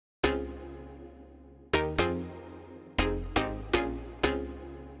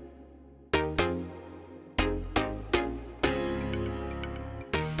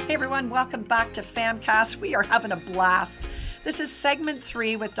Hey everyone, welcome back to PHAMCAST. We are having a blast. This is segment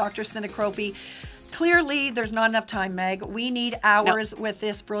 3 with Dr. Sinicropi. Clearly, there's not enough time, Meg. We need hours with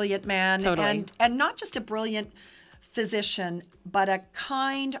this brilliant man. Totally. And not just a brilliant physician, but a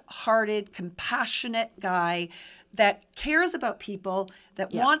kind-hearted, compassionate guy that cares about people,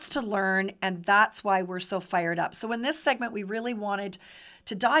 that wants to learn, and that's why we're so fired up. So in this segment, we really wanted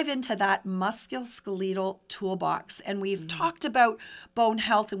to dive into that musculoskeletal toolbox. And we've talked about bone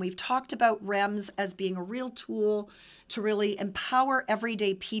health, and we've talked about REMS as being a real tool to really empower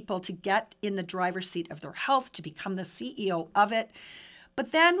everyday people to get in the driver's seat of their health, to become the CEO of it.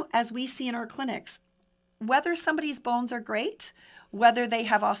 But then, as we see in our clinics, whether somebody's bones are great, whether they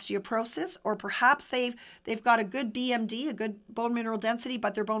have osteoporosis, or perhaps they've got a good BMD, a good bone mineral density,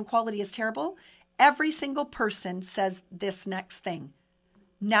 but their bone quality is terrible, every single person says this next thing.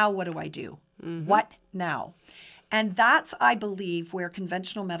 Now what do I do? What now? And that's, I believe, where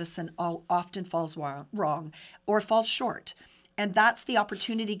conventional medicine often falls wrong or falls short. And that's the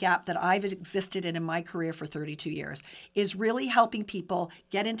opportunity gap that I've existed in my career for 32 years, is really helping people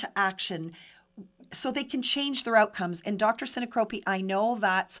get into action so they can change their outcomes. And Dr. Sinicropi, I know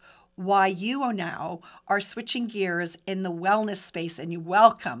that's why you now are switching gears in the wellness space, and you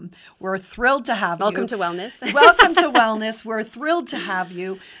welcome. We're thrilled to have you. Welcome to wellness. Welcome to wellness. We're thrilled to have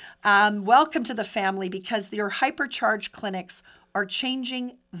you. Welcome to the family, because your hypercharge clinics are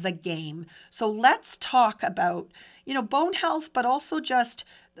changing the game. So let's talk about, bone health, but also just,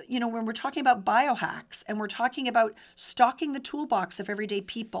 when we're talking about biohacks and we're talking about stocking the toolbox of everyday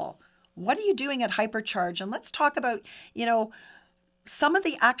people, what are you doing at hypercharge? And let's talk about, some of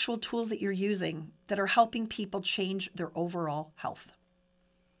the actual tools that you're using that are helping people change their overall health.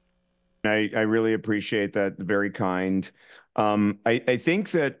 I really appreciate that. Very kind. I think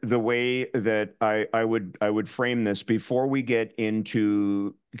that the way that I would frame this before we get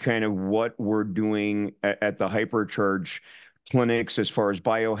into kind of what we're doing at the hypercharge clinics as far as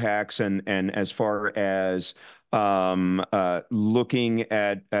biohacks and as far as looking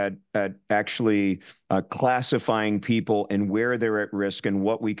at actually classifying people and where they're at risk and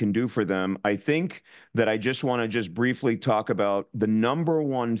what we can do for them. I think that I just want to just briefly talk about the number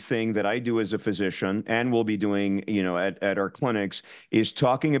one thing that I do as a physician, and we'll be doing, at our clinics, is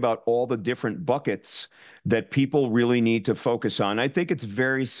talking about all the different buckets that people really need to focus on. I think it's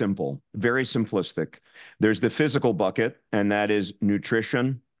very simple, very simplistic. There's the physical bucket, and that is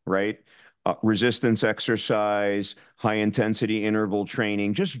nutrition, right? Resistance exercise, high intensity interval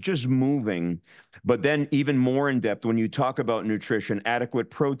training, just moving. But then even more in depth, when you talk about nutrition, adequate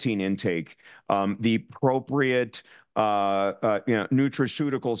protein intake, the appropriate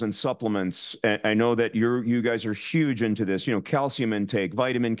nutraceuticals and supplements. I know that you guys are huge into this, calcium intake,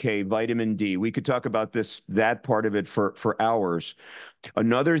 vitamin K, vitamin D. We could talk about that part of it for hours.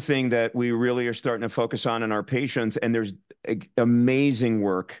 Another thing that we really are starting to focus on in our patients, and there's amazing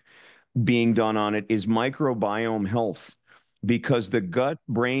work being done on it, is microbiome health, because the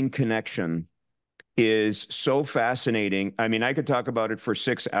gut-brain connection is so fascinating. I mean, I could talk about it for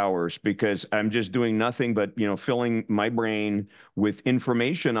 6 hours, because I'm just doing nothing but, filling my brain with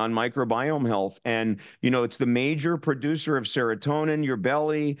information on microbiome health. And, it's the major producer of serotonin, your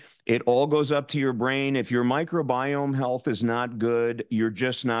belly. It all goes up to your brain. If your microbiome health is not good, you're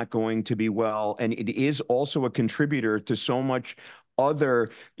just not going to be well. And it is also a contributor to so much other,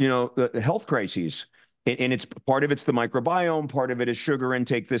 the health crises. And it's part of it's the microbiome, part of it is sugar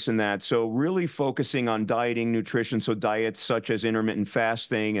intake, this and that. So really focusing on dieting, nutrition. So diets such as intermittent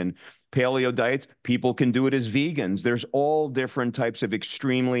fasting and paleo diets, people can do it as vegans. There's all different types of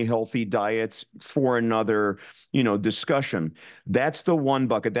extremely healthy diets for another, discussion. That's the one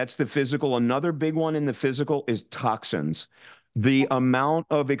bucket. That's the physical. Another big one in the physical is toxins. The amount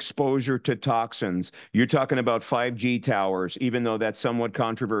of exposure to toxins, you're talking about 5G towers, even though that's somewhat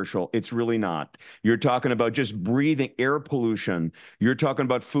controversial, it's really not. You're talking about just breathing, air pollution. You're talking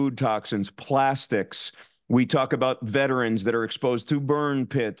about food toxins, plastics. We talk about veterans that are exposed to burn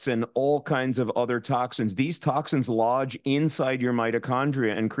pits and all kinds of other toxins. These toxins lodge inside your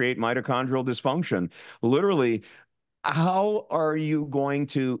mitochondria and create mitochondrial dysfunction. Literally, how are you going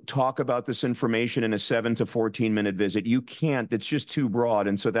to talk about this information in a 7 to 14-minute visit? You can't. It's just too broad.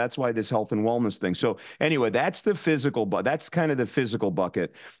 And so that's why this health and wellness thing. So anyway, that's the physical, but that's kind of the physical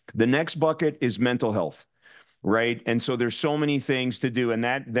bucket. The next bucket is mental health. right? And so there's so many things to do, and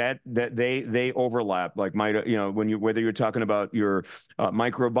that they overlap. Like when you whether you're talking about your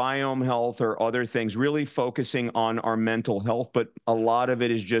microbiome health or other things, really focusing on our mental health, but a lot of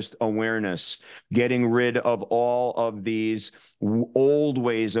it is just awareness, getting rid of all of these old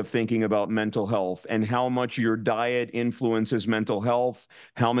ways of thinking about mental health and how much your diet influences mental health,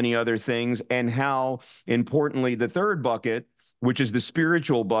 how many other things, and how importantly, the third bucket, which is the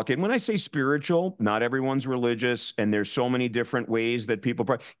spiritual bucket. When I say spiritual, not everyone's religious, and there's so many different ways that people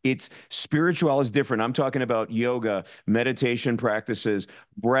it's spiritual is different. I'm talking about yoga, meditation practices,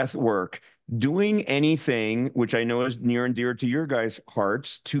 breath work, doing anything, which I know is near and dear to your guys'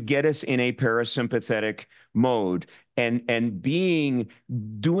 hearts, to get us in a parasympathetic mode, and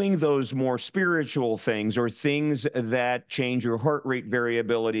doing those more spiritual things, or things that change your heart rate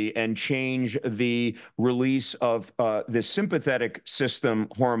variability and change the release of the sympathetic system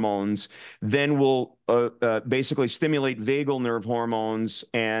hormones, then will basically stimulate vagal nerve hormones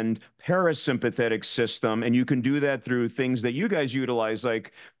and parasympathetic system. And you can do that through things that you guys utilize,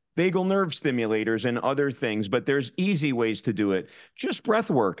 like vagal nerve stimulators and other things, but there's easy ways to do it. Just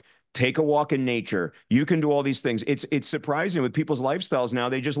breath work. Take a walk in nature. You can do all these things. It's surprising with people's lifestyles now.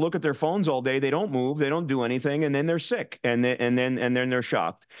 They just look at their phones all day. They don't move. They don't do anything, and then they're sick, and then they're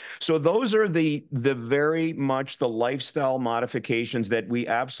shocked. So those are the very much the lifestyle modifications that we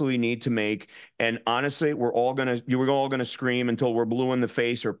absolutely need to make. And honestly, we're all gonna scream until we're blue in the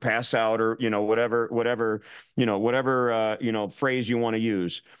face or pass out, or whatever phrase you want to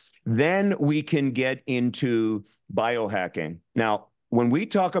use. Then we can get into biohacking. Now, when we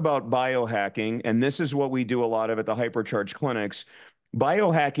talk about biohacking, and this is what we do a lot of at the Hypercharge clinics,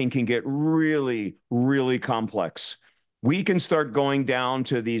 biohacking can get really, really complex. We can start going down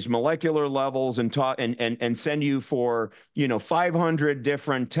to these molecular levels and talk and send you for 500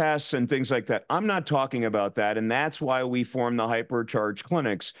 different tests and things like that. I'm not talking about that, and that's why we formed the Hypercharge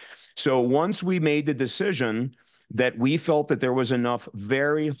clinics. So once we made the decision that we felt that there was enough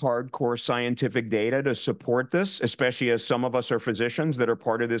very hardcore scientific data to support this, especially as some of us are physicians that are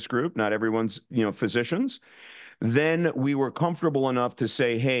part of this group. Not everyone's, physicians. Then we were comfortable enough to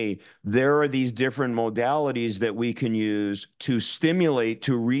say, hey, there are these different modalities that we can use to stimulate,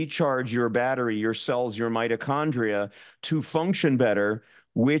 to recharge your battery, your cells, your mitochondria to function better,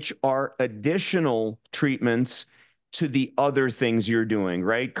 which are additional treatments to the other things you're doing,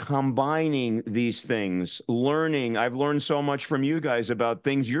 right? Combining these things, learning. I've learned so much from you guys about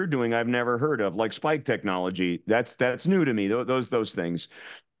things you're doing I've never heard of, like spike technology. That's new to me, those things.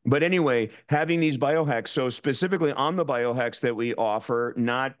 But anyway, having these biohacks, so specifically on the biohacks that we offer,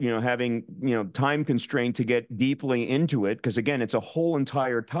 not, having, time constraint to get deeply into it, because again, it's a whole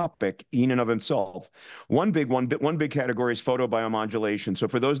entire topic in and of itself. One big category is photobiomodulation. So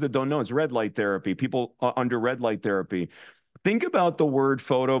for those that don't know, it's red light therapy, people under red light therapy. Think about the word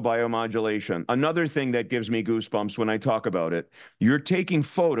photobiomodulation. Another thing that gives me goosebumps when I talk about it, you're taking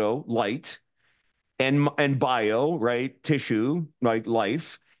photo, light, and bio, right, tissue, right,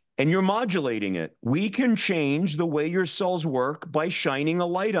 life, and you're modulating it. We can change the way your cells work by shining a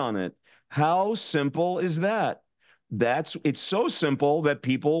light on it. How simple is that? It's so simple that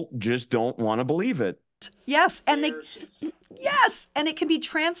people just don't want to believe it. Yes, and it can be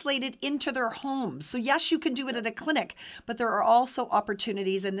translated into their homes. So yes, you can do it at a clinic, but there are also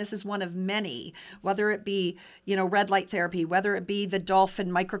opportunities, and this is one of many, whether it be, red light therapy, whether it be the dolphin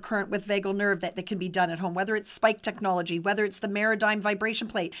microcurrent with vagal nerve that can be done at home, whether it's spike technology, whether it's the Meradigm vibration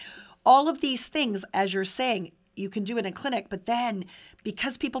plate, all of these things, as you're saying, you can do it in a clinic, but then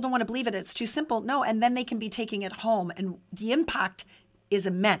because people don't want to believe it, it's too simple. No, and then they can be taking it home, and the impact is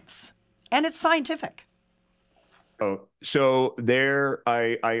immense, and it's scientific. Oh, so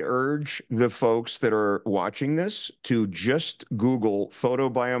I urge the folks that are watching this to just Google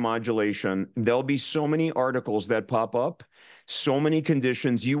photobiomodulation. There'll be so many articles that pop up, so many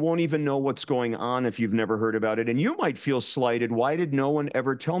conditions. You won't even know what's going on if you've never heard about it. And you might feel slighted. Why did no one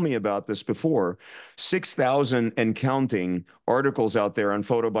ever tell me about this before? 6,000 and counting articles out there on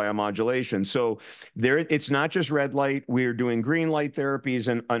photobiomodulation. So it's not just red light. We're doing green light therapies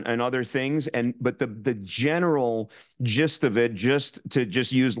and other things. But the general gist of it, just to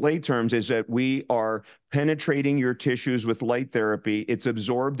use lay terms, is that we are penetrating your tissues with light therapy. It's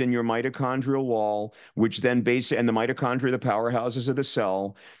absorbed in your mitochondrial wall, which then and the mitochondria, the powerhouses of the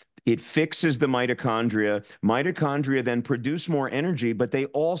cell. It fixes the mitochondria. Mitochondria then produce more energy, but they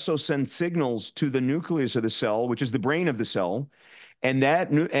also send signals to the nucleus of the cell, which is the brain of the cell. And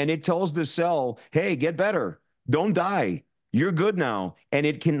it tells the cell, hey, get better. Don't die. You're good now. And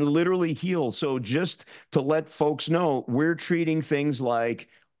it can literally heal. So just to let folks know, we're treating things like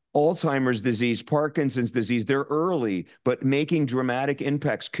Alzheimer's disease, Parkinson's disease, they're early, but making dramatic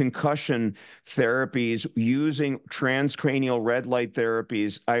impacts. Concussion therapies, using transcranial red light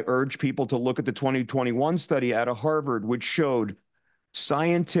therapies. I urge people to look at the 2021 study out of Harvard, which showed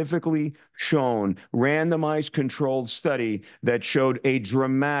scientifically shown, randomized controlled study that showed a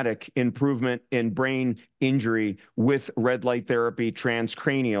dramatic improvement in brain injury with red light therapy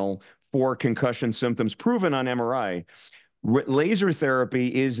transcranial for concussion symptoms proven on MRI. Laser therapy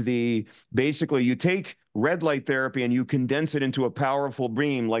is basically you take red light therapy and you condense it into a powerful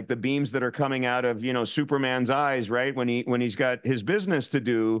beam, like the beams that are coming out of, Superman's eyes, right? When he's got his business to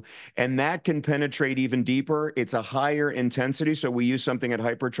do, and that can penetrate even deeper. It's a higher intensity. So we use something at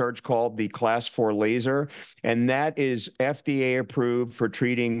Hypercharge called the Class 4 laser, and that is FDA approved for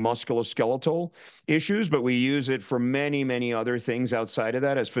treating musculoskeletal issues, but we use it for many, many other things outside of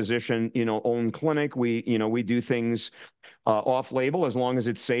that. As physician, own clinic, we do things off label as long as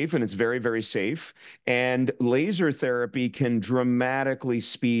it's safe, and it's very, very safe. And laser therapy can dramatically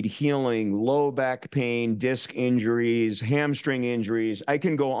speed healing, low back pain, disc injuries, hamstring injuries. I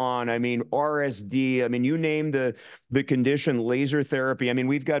can go on. I mean, RSD. I mean, you name the condition, laser therapy. I mean,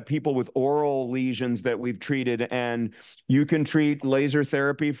 we've got people with oral lesions that we've treated, and you can treat laser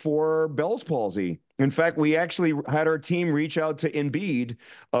therapy for Bell's palsy. In fact, we actually had our team reach out to Embiid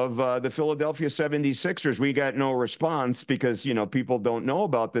of the Philadelphia 76ers. We got no response because, people don't know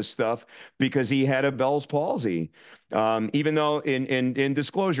about this stuff because he had a Bell's palsy. Even though in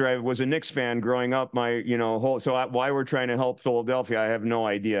disclosure, I was a Knicks fan growing up, why we're trying to help Philadelphia, I have no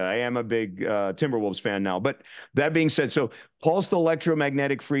idea. I am a big Timberwolves fan now. But that being said, so pulsed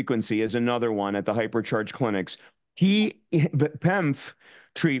electromagnetic frequency is another one at the Hypercharge clinics. PEMF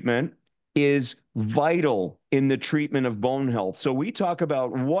treatment is vital in the treatment of bone health. So we talk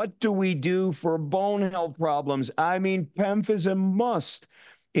about what do we do for bone health problems? I mean, PEMF is a must,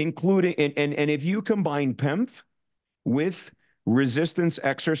 including, and if you combine PEMF with resistance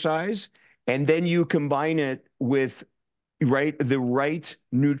exercise, and then you combine it with the right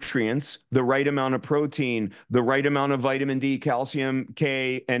nutrients, the right amount of protein, the right amount of vitamin D, calcium,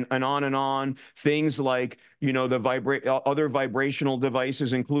 K, and on, things like, the other vibrational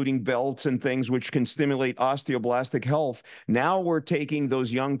devices, including belts and things which can stimulate osteoblastic health. Now we're taking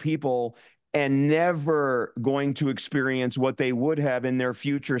those young people and never going to experience what they would have in their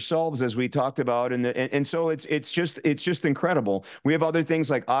future selves, as we talked about. And so it's just incredible. We have other things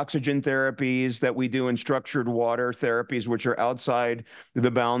like oxygen therapies that we do, and structured water therapies, which are outside the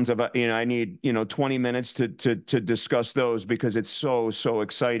bounds of, I need, 20 minutes to discuss those because it's so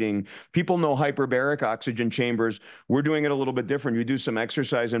exciting. People know hyperbaric oxygen chambers. We're doing it a little bit different. You do some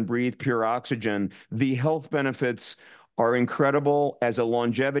exercise and breathe pure oxygen. The health benefits are incredible as a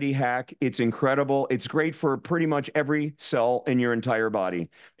longevity hack. It's incredible. It's great for pretty much every cell in your entire body.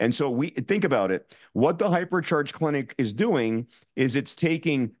 And so we think about it. What the Hypercharge Clinic is doing is it's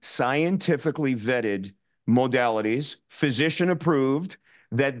taking scientifically vetted modalities, physician approved,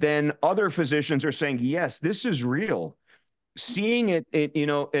 that then other physicians are saying, yes, this is real. Seeing it,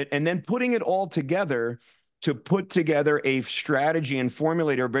 and then putting it all together to put together a strategy and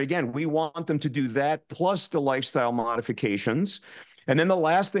formulator. But again, we want them to do that plus the lifestyle modifications. And then the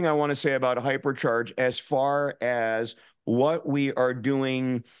last thing I want to say about Hypercharge, as far as what we are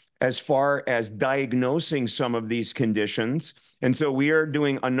doing as far as diagnosing some of these conditions. And so we are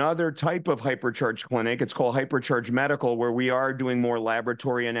doing another type of Hypercharge clinic. It's called Hypercharge Medical, where we are doing more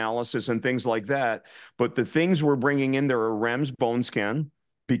laboratory analysis and things like that. But the things we're bringing in there are REMS bone scan,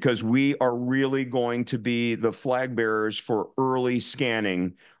 because we are really going to be the flag bearers for early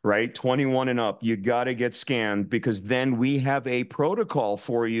scanning, right? 21 and up, you got to get scanned, because then we have a protocol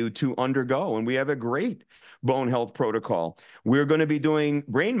for you to undergo, and we have a great bone health protocol. We're going to be doing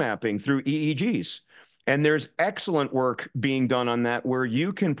brain mapping through EEGs. And there's excellent work being done on that, where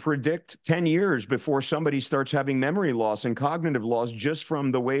you can predict 10 years before somebody starts having memory loss and cognitive loss just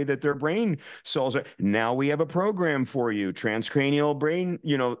from the way that their brain cells are. Now we have a program for you, transcranial brain,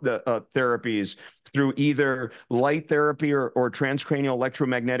 therapies through either light therapy or transcranial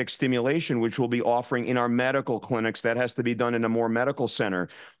electromagnetic stimulation, which we'll be offering in our medical clinics. That has to be done in a more medical center,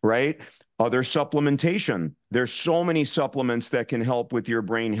 right? Other supplementation. There's so many supplements that can help with your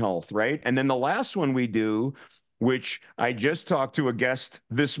brain health, right? And then the last one we do, which I just talked to a guest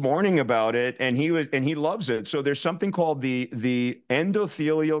this morning about it, and he loves it. So there's something called the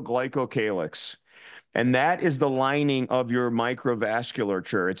endothelial glycocalyx. And that is the lining of your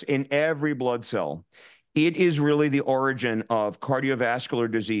microvasculature. It's in every blood cell. It is really the origin of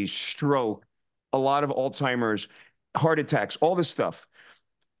cardiovascular disease, stroke, a lot of Alzheimer's, heart attacks, all this stuff.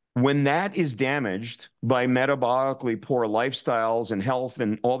 When that is damaged by metabolically poor lifestyles and health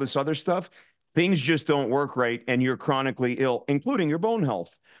and all this other stuff, things just don't work right and you're chronically ill, including your bone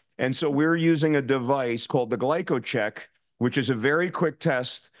health. And so we're using a device called the glycocheck, which is a very quick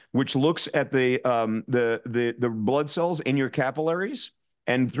test which looks at the blood cells in your capillaries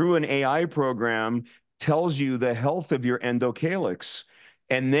and through an AI program tells you the health of your endocalyx.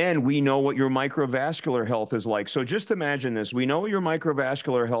 And then we know what your microvascular health is like. So just imagine this. We know what your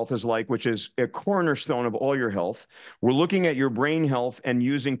microvascular health is like, which is a cornerstone of all your health. We're looking at your brain health and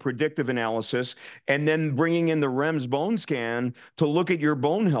using predictive analysis and then bringing in the REMS bone scan to look at your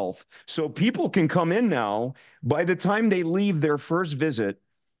bone health. So people can come in now. By the time they leave their first visit,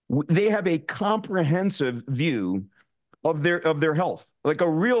 they have a comprehensive view of their health, like a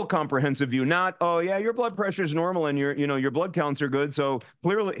real comprehensive view, not, oh yeah, your blood pressure is normal and your blood counts are good, so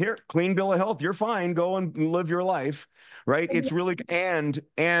clearly here, clean bill of health, you're fine, go and live your life, right? It's really, and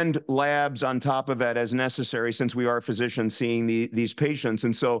labs on top of that as necessary, since we are physicians seeing these patients.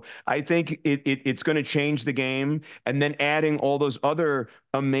 And so I think it's going to change the game. And then adding all those other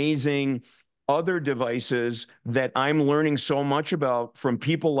amazing other devices that I'm learning so much about from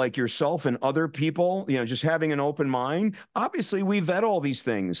people like yourself and other people, just having an open mind. Obviously, we vet all these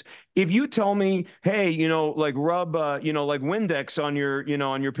things. If you tell me, hey, like rub, like Windex on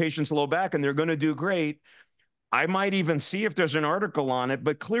your patient's low back and they're going to do great, I might even see if there's an article on it,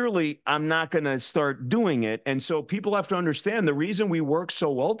 but clearly I'm not going to start doing it. And so people have to understand the reason we work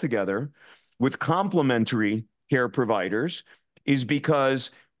so well together with complementary care providers is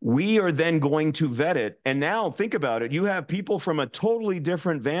because we are then going to vet it. And now think about it. You have people from a totally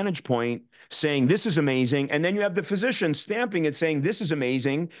different vantage point saying, this is amazing. And then you have the physician stamping it saying, this is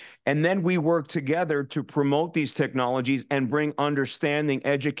amazing. And then we work together to promote these technologies and bring understanding,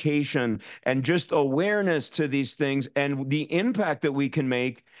 education, and just awareness to these things and the impact that we can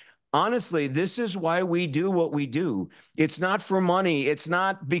make. Honestly, this is why we do what we do. It's not for money. It's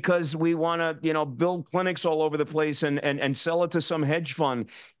not because we want to, build clinics all over the place and sell it to some hedge fund.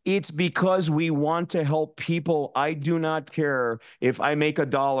 It's because we want to help people. I do not care if I make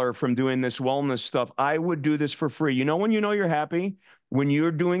 $1 from doing this wellness stuff. I would do this for free. When you're happy, when you're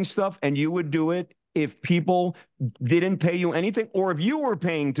doing stuff, and you would do it if people didn't pay you anything, or if you were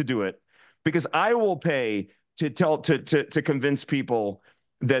paying to do it, because I will pay to convince people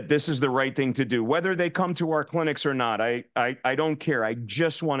that this is the right thing to do, whether they come to our clinics or not. I don't care. I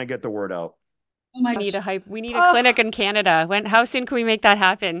just want to get the word out. Oh my gosh. We need a clinic in Canada. How soon can we make that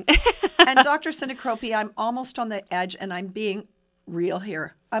happen? And Dr. Sinicropi, I'm almost on the edge, and I'm being real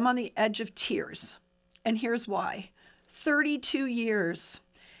here. I'm on the edge of tears. And here's why. 32 years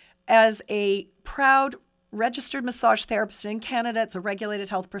as a proud registered massage therapist in Canada. It's a regulated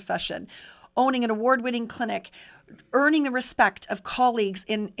health profession. Owning an award-winning clinic, earning the respect of colleagues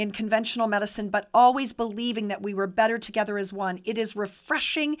in conventional medicine, but always believing that we were better together as one. It is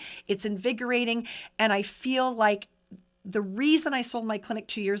refreshing, it's invigorating, and I feel like the reason I sold my clinic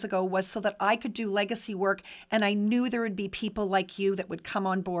 2 years ago was so that I could do legacy work, and I knew there would be people like you that would come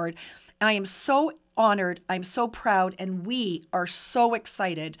on board. I am so honored, I'm so proud, and we are so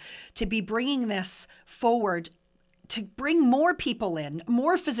excited to be bringing this forward, to bring more people in,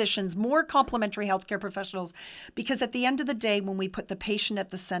 more physicians, more complementary healthcare professionals, because at the end of the day, when we put the patient at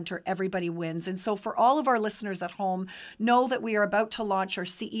the center, everybody wins. And so for all of our listeners at home, know that we are about to launch our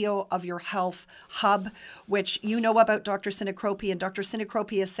CEO of Your Health Hub, which you know about Dr. Sinicropi, and Dr.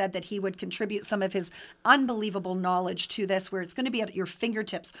 Sinicropi has said that he would contribute some of his unbelievable knowledge to this, where it's going to be at your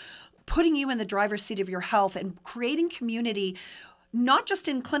fingertips, putting you in the driver's seat of your health and creating community, not just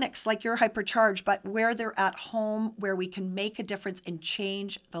in clinics like your Hypercharge, but where they're at home, where we can make a difference and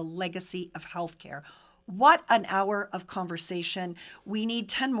change the legacy of healthcare. What an hour of conversation. We need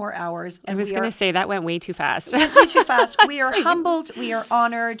 10 more hours. And I was going to say that went way too fast. Way too fast. We are humbled. We are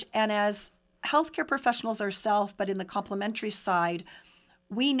honored. And as healthcare professionals ourselves, but in the complementary side,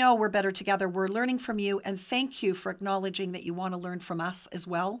 we know we're better together. We're learning from you. And thank you for acknowledging that you want to learn from us as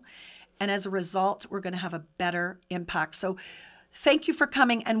well. And as a result, we're going to have a better impact. So thank you for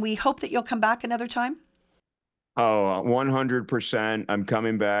coming, and we hope that you'll come back another time. Oh, 100%. I'm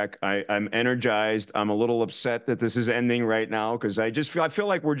coming back. I'm energized. I'm a little upset that this is ending right now, because I feel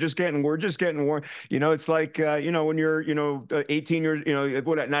like we're just getting warm. It's like, when you're, 18 years,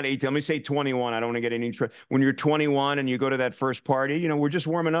 not 18, let me say 21. I don't want to get any, when you're 21 and you go to that first party, we're just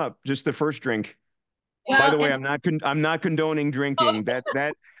warming up, just the first drink. Well, by the way, I'm not condoning drinking.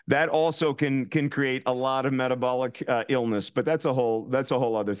 That also can create a lot of metabolic illness, but that's a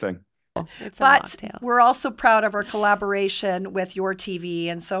whole other thing. It's a But mocktail. we're also proud of our collaboration with Your TV.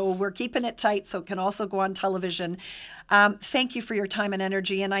 And so we're keeping it tight so it can also go on television. Thank you for your time and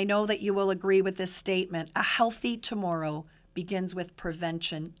energy. And I know that you will agree with this statement. A healthy tomorrow begins with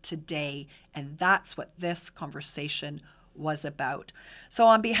prevention today. And that's what this conversation was about. So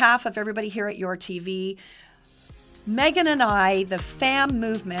on behalf of everybody here at Your TV, Megan and I, the FAM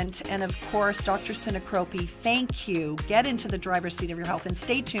movement, and of course, Dr. Sinicropi, thank you. Get into the driver's seat of your health and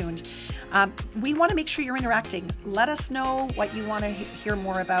stay tuned. We want to make sure you're interacting. Let us know what you want to hear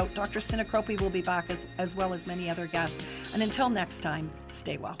more about. Dr. Sinicropi will be back as well as many other guests. And until next time,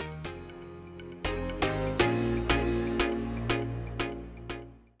 stay well.